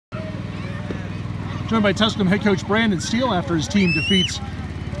Joined by Tusculum head coach Brandon Steele after his team defeats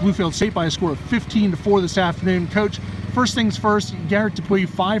Bluefield State by a score of 15-4 this afternoon. Coach, first things first, Garrett Dupuis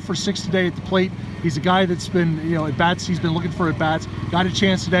 5 for 6 today at the plate. He's a guy that's been, at bats. He's been looking for at bats. Got a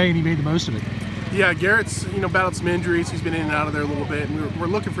chance today, and he made the most of it. Yeah, Garrett's battled some injuries. He's been in and out of there a little bit, and we're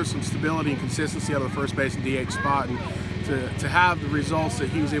looking for some stability and consistency out of the first base and DH spot. And to have the results that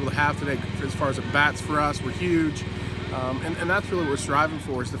he was able to have today, as far as at bats for us, were huge. And that's really what we're striving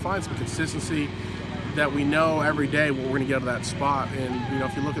for, is to find some consistency that we know every day what we're going to get out of that spot. And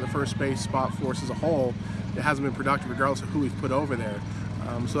if you look at the first base spot for us as a whole, it hasn't been productive regardless of who we've put over there.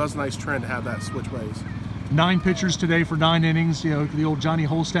 So that's a nice trend to have that switch ways. 9 pitchers today for 9 innings, the old Johnny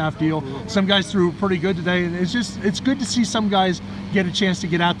Holstaff deal. Some guys threw pretty good today, and it's good to see some guys get a chance to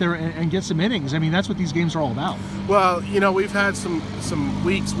get out there and get some innings. I mean, that's what these games are all about. Well, we've had some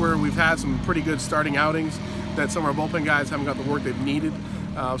weeks where we've had some pretty good starting outings that some of our bullpen guys haven't got the work they've needed.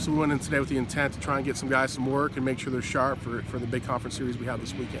 So we went in today with the intent to try and get some guys some work and make sure they're sharp for the big conference series we have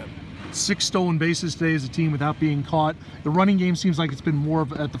this weekend. 6 stolen bases today as a team without being caught. The running game seems like it's been more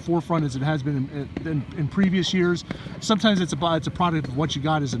at the forefront as it has been in previous years. Sometimes it's a product of what you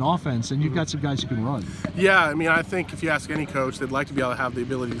got as an offense, and you've got some guys who can run. Yeah, I think if you ask any coach, they'd like to be able to have the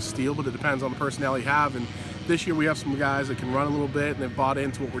ability to steal, but it depends on the personnel you have. And this year we have some guys that can run a little bit, and they've bought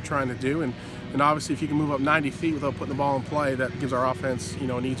into what we're trying to do. And obviously, if you can move up 90 feet without putting the ball in play, that gives our offense,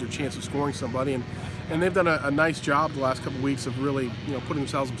 an easier chance of scoring somebody. And they've done a nice job the last couple of weeks of really, putting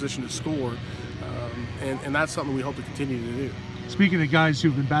themselves in position to score. And that's something we hope to continue to do. Speaking of guys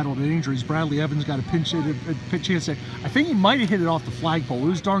who've been battled with injuries, Bradley Evans got a pinch chance. I think he might have hit it off the flagpole. It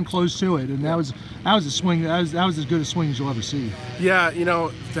was darn close to it, and that was a swing. That was as good a swing as you'll ever see. Yeah,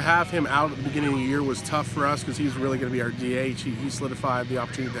 to have him out at the beginning of the year was tough for us because he was really going to be our DH. He solidified the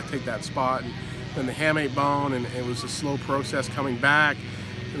opportunity to take that spot, and then the hamate bone, and it was a slow process coming back.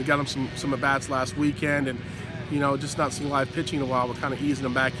 And we got him some at bats last weekend, and just not seeing live pitching in a while, but kind of easing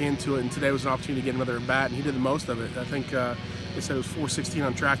him back into it. And today was an opportunity to get another at bat, and he did the most of it. I think they said it was 416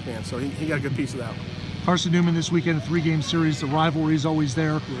 on TrackMan, so he got a good piece of that one. Carson Newman this weekend, a 3-game series. The rivalry is always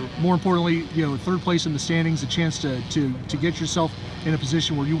there. More importantly, third place in the standings, a chance to get yourself in a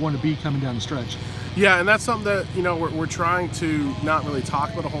position where you want to be coming down the stretch. Yeah, and that's something that we're trying to not really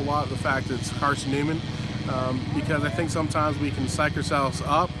talk about a whole lot. The fact that it's Carson Newman, because I think sometimes we can psych ourselves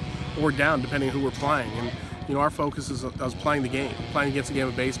up or down depending on who we're playing. And our focus is playing the game, playing against the game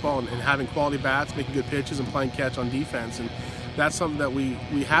of baseball, and having quality bats, making good pitches, and playing catch on defense. And that's something that we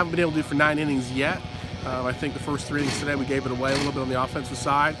haven't been able to do for 9 innings yet. I think the first 3 innings today we gave it away a little bit on the offensive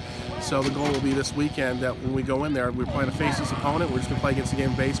side. So the goal will be this weekend that when we go in there, we're playing a faceless opponent. We're just going to play against the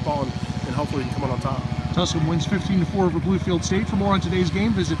game of baseball, and hopefully we can come out on top. Tusculum wins 15-4 over Bluefield State. For more on today's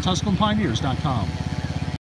game, visit TusculumPioneers.com.